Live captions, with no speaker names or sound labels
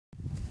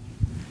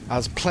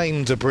As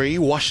plane debris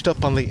washed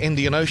up on the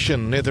Indian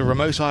Ocean near the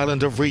remote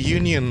island of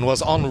Reunion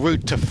was en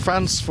route to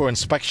France for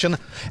inspection,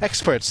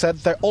 experts said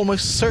they're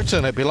almost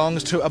certain it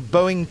belongs to a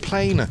Boeing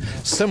plane,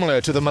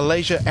 similar to the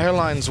Malaysia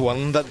Airlines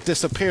one that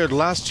disappeared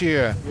last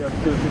year.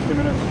 Still 50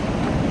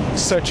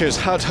 minutes. Searchers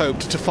had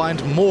hoped to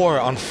find more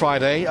on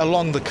Friday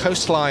along the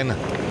coastline.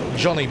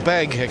 Johnny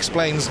Begue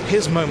explains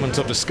his moment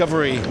of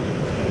discovery.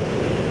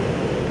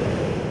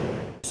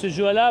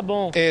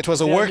 It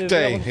was a work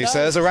day, he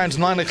says, around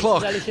 9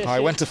 o'clock. I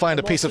went to find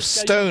a piece of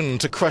stone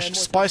to crush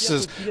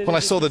spices when I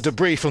saw the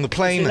debris from the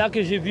plane. A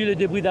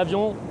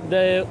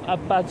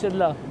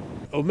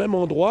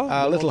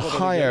little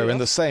higher in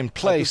the same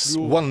place,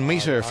 1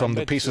 meter from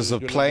the pieces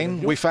of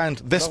plane, we found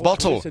this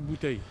bottle.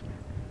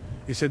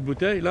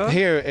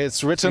 Here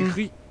it's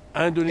written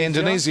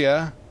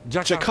Indonesia,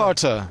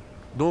 Jakarta.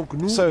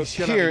 So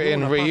here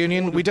in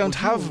Reunion we don't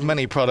have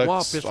many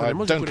products. I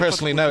don't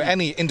personally know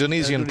any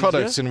Indonesian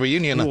products in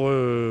Reunion.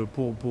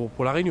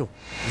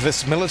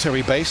 This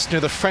military base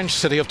near the French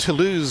city of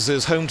Toulouse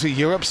is home to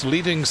Europe's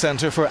leading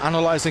centre for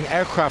analysing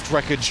aircraft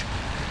wreckage.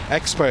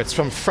 Experts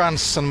from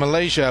France and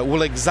Malaysia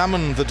will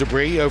examine the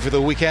debris over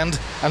the weekend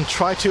and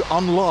try to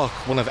unlock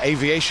one of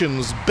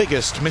aviation's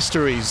biggest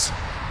mysteries.